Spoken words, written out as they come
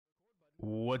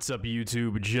What's up,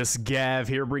 YouTube? JustGav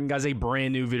here, bringing guys a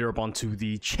brand new video up onto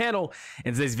the channel.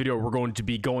 In today's video, we're going to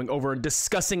be going over and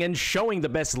discussing and showing the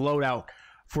best loadout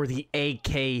for the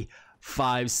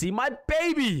AK-5C. My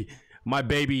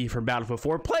baby from Battlefield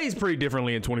 4 plays pretty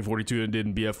differently in 2042 than it did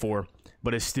in BF4,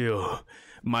 but it's still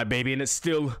my baby, and it's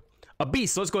still a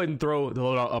beast. So let's go ahead and throw the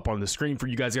loadout up on the screen for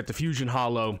you guys. You got the Fusion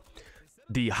Hollow,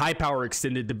 the high power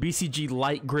extended, the BCG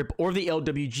light grip, or the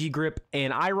LWG grip,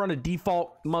 and I run a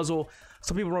default muzzle.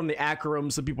 Some people run the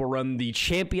Acrom, some people run the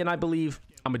Champion, I believe.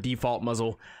 I'm a default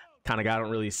muzzle kind of guy. I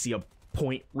don't really see a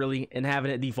point really in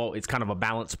having it default. It's kind of a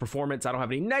balanced performance. I don't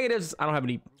have any negatives, I don't have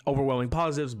any overwhelming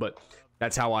positives, but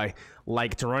that's how I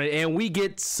like to run it. And we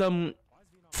get some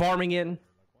farming in,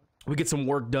 we get some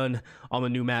work done on the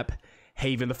new map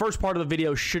Haven. The first part of the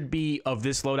video should be of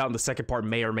this loadout, and the second part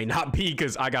may or may not be,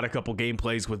 because I got a couple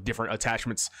gameplays with different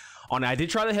attachments on it. I did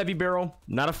try the heavy barrel,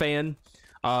 not a fan.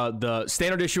 The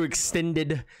standard issue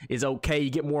extended is okay. You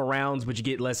get more rounds, but you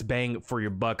get less bang for your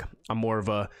buck. I'm more of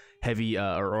a heavy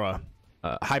high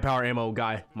power ammo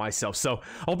guy myself. So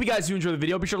I hope you guys do enjoy the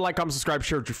video. Be sure to like, comment, subscribe,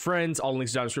 share with your friends. All the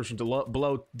links down in the description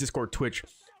below. Discord, Twitch,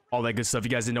 all that good stuff.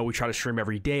 You guys didn't know we try to stream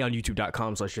every day on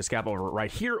youtube.com/JustGav over right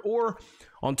here, or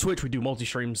on Twitch we do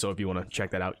multi-stream. So if you want to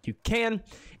check that out, you can.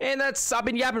 And that's, I've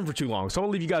been yapping for too long, so I'm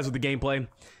gonna leave you guys with the gameplay,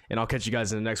 and I'll catch you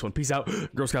guys in the next one. Peace out,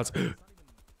 Girl Scouts.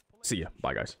 See ya.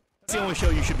 Bye, guys. It's the only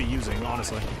show you should be using,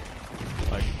 honestly.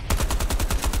 Like,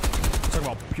 talking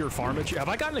about pure farmage. Have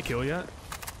I gotten a kill yet?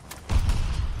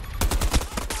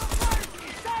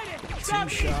 2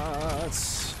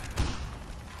 shots.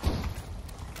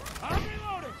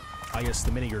 I guess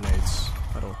the mini grenades.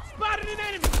 I don't.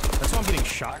 That's why I'm getting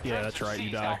shot. Yeah, that's right. You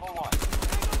die.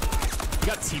 You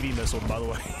got TV missiled, by the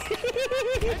way.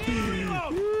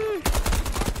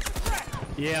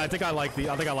 Yeah, I think I like these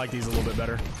a little bit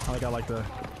better. I like the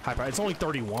high power. It's only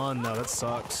 31 though. That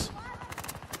sucks.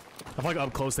 I feel like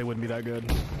up close they wouldn't be that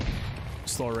good.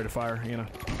 Slower rate of fire, you know.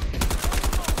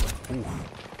 Ooh.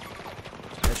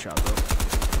 Headshot though.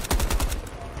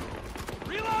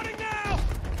 Reloading now.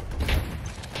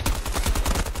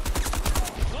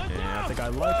 Yeah, I think I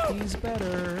like these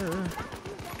better.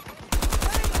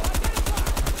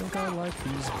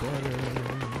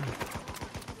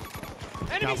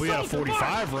 Now, if we had a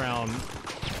 45 round, you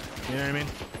know what I mean?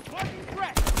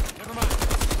 Never mind.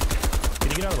 Can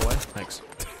you get out of the way? Thanks.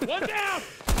 One down.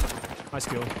 Nice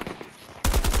kill.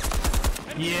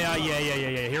 Yeah.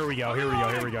 Here we go.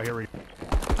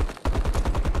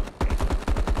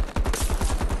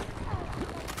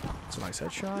 It's a nice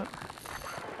headshot.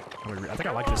 I think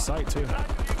I like this sight too.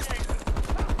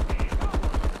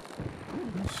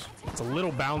 It's a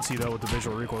little bouncy though with the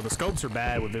visual recoil. The scopes are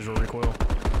bad with visual recoil.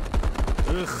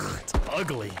 Ugh, it's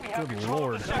ugly. Good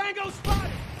lord. Tango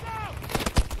spotted.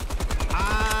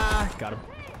 Ah, got him.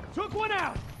 Took one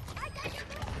out.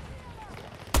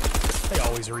 They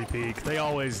always re-peek. They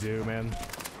always do, man.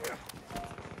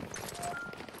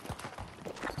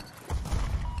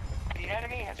 The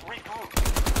enemy has regrouped.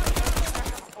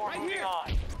 Right here.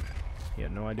 He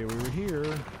had no idea we were here.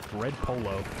 Red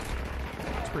Polo.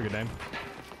 It's a pretty good name.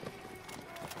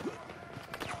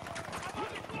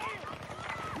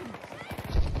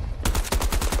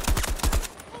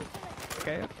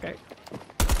 Okay.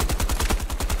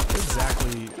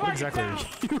 What exactly are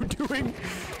you doing?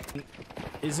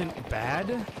 Isn't bad?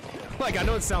 Like, I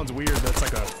know it sounds weird, that's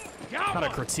like a, not a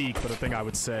critique, but a thing I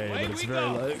would say, but it's very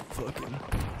like, fucking,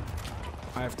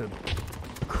 I have to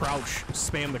crouch,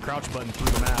 spam the crouch button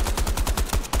through the map.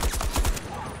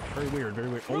 Very weird, very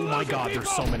weird. Oh my god, there's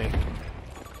so many.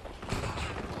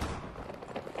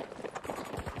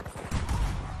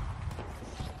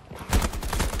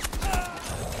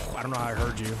 I don't know how I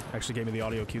heard you. Actually gave me the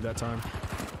audio cue that time.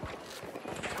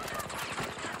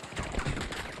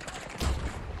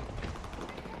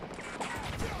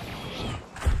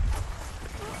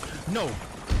 No.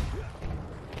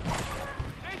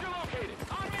 Danger located.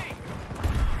 On me.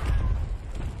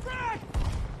 Frag.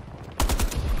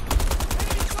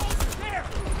 Enemy soldiers there.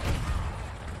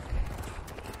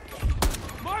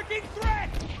 Marking threat.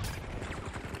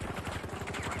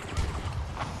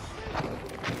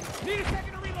 Need a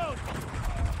second to reload.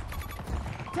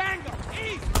 Tango,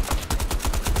 east.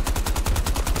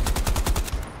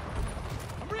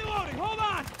 I'm reloading. Hold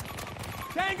on.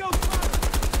 Tango spotted.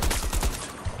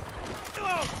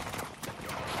 Reload.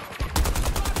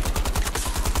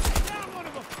 Down one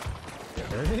of them.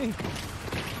 Hey.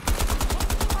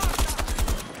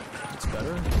 It's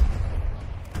better.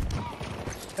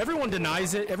 Everyone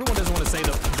denies it. Everyone doesn't want to say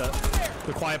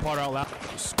the quiet part out loud.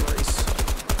 Disgrace.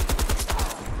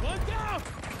 One down.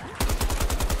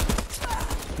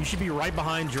 should be right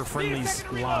behind your friendly's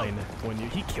line when you.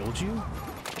 He killed you?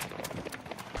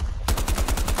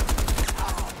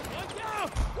 One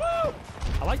down. Woo!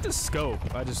 I like the scope.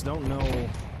 I just don't know.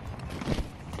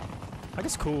 Like,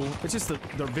 it's cool. It's just the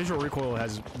visual recoil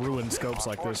has ruined scopes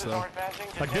like this, though.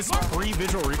 Like, this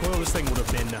pre-visual recoil, this thing would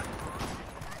have been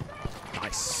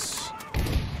nice.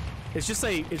 It's just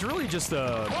it's really just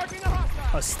a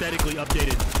aesthetically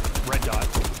updated red dot.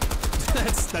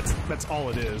 that's all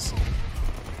it is.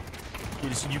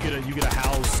 You get a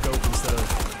house scope instead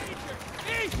of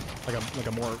like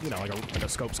a more, you know, like a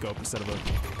scope instead of a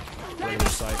regular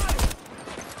sight.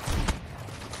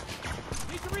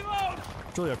 Need to reload.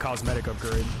 It's really a cosmetic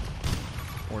upgrade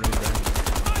more than anything.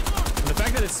 And the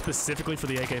fact that it's specifically for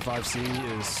the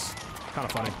AK-5C is kind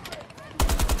of funny.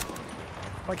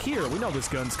 Like here, we know this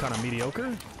gun's kind of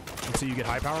mediocre until you get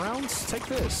high power rounds. Take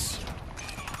this.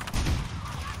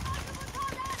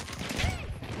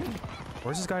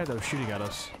 Where's this guy that was shooting at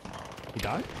us? He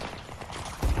died?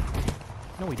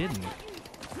 No, he didn't.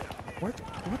 What the?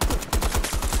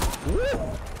 Woo!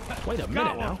 Wait a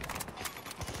minute now.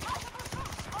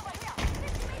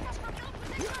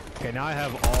 Okay, now I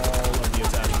have all of the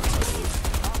attachments, I believe.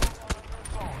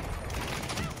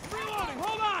 Reloading.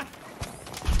 Hold on.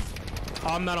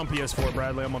 I'm not on PS4,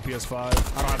 Bradley. I'm on PS5. I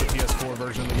don't have the PS4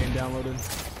 version of the game downloaded.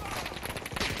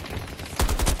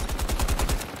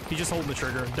 He's just holding the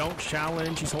trigger. Don't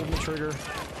challenge. He's holding the trigger.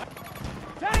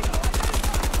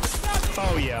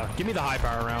 Oh yeah, give me the high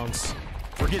power rounds.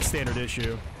 Forget standard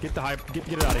issue. Get the get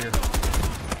it out of here.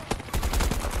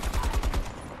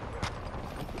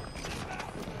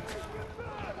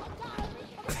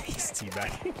 He's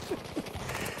teabagging.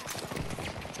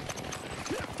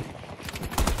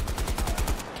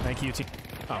 Thank you,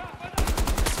 Oh.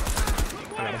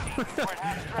 I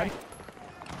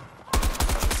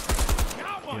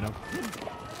got him. You know.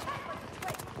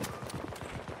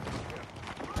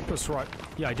 That's right.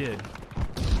 Yeah, I did.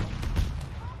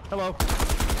 Hello.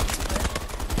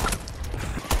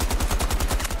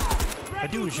 I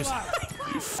do is just.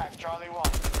 Charlie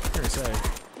 1. Here to say.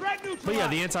 But yeah,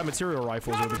 the anti-material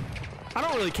rifles are. I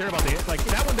don't really care about the like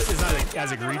that one is not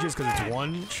as egregious because it's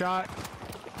one shot.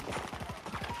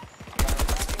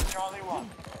 Charlie 1.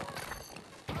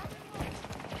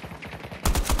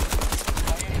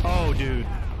 Oh, dude.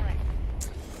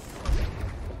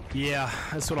 Yeah,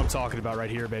 that's what I'm talking about right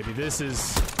here, baby. This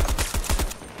is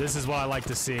what I like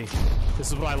to see.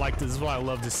 This is what I like. This is what I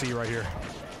love to see right here.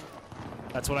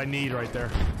 That's what I need right there.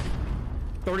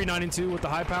 39-2 with the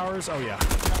high powers. Oh yeah.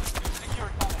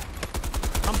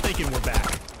 I'm thinking we're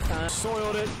back.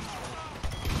 Soiled it.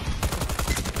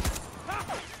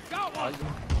 Got one.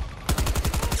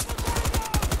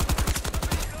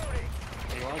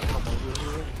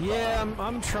 Yeah,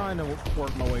 I'm trying to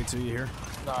work my way to you here.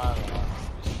 Nah,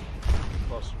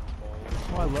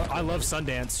 Oh, I love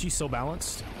Sundance. She's so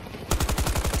balanced.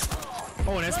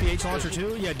 Oh, an SPH launcher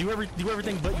too? Yeah, do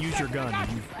everything but use your gun,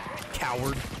 you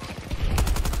coward.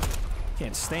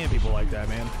 Can't stand people like that,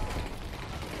 man.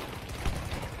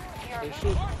 they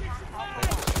should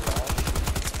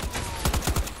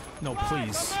No,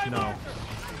 please, no.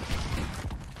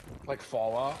 like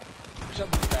Fallout.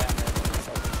 Something Batman.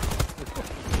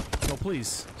 No,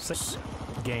 please. Six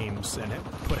games and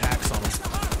put hacks on them.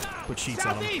 Put cheats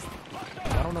on them. Southeast.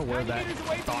 I don't know where that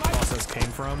thought process came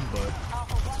from, but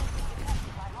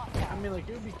I mean, like,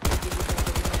 it would be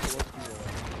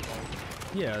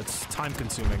yeah, it's time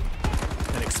consuming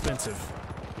and expensive.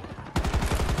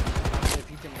 if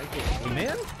you can make it.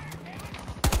 Man,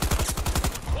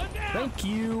 One down. thank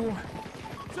you.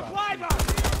 Supply box.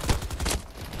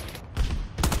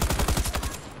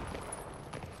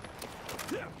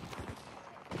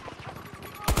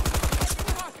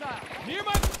 Hostile. Near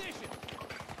my position.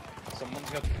 Someone's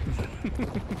got.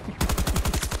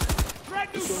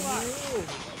 Threat neutralized.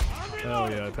 I'm Hell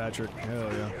reloading. yeah, Patrick.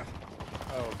 Hell yeah.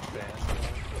 Oh, man.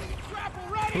 Grapple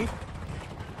ready.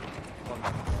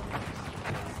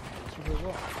 Super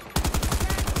well.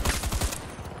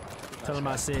 Tell him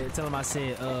I said,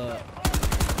 yeah.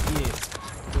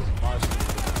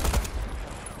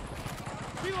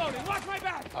 Reloading. Watch my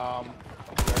back. Oh,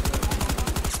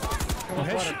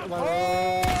 Reloading.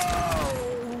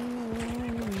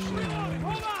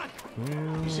 Hold on.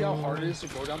 You see how hard it is to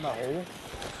go down that hole?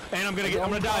 and I'm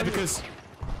gonna die because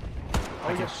Oh,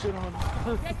 you get shit on.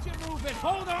 Get you moving.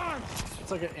 Hold on.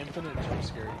 It's like an infinite jump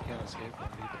scare. You can't escape from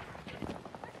it.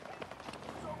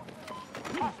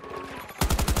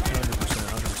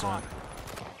 100%.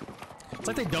 It's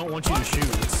like they don't want you to shoot.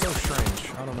 It's so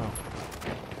strange. I don't know.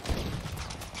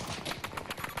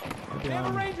 They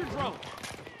have a ranger drone.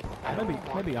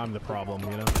 Maybe I'm the problem,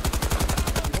 you know.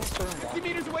 there and 50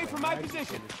 meters away from my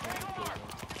position.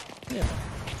 Yeah.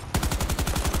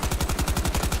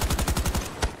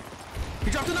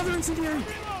 He dropped another incendiary.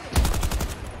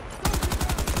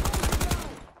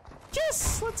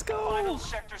 Yes, let's go. Final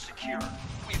sector secure.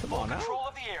 We have full control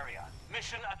of the area.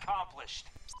 Mission accomplished.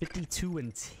 52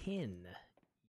 and 10.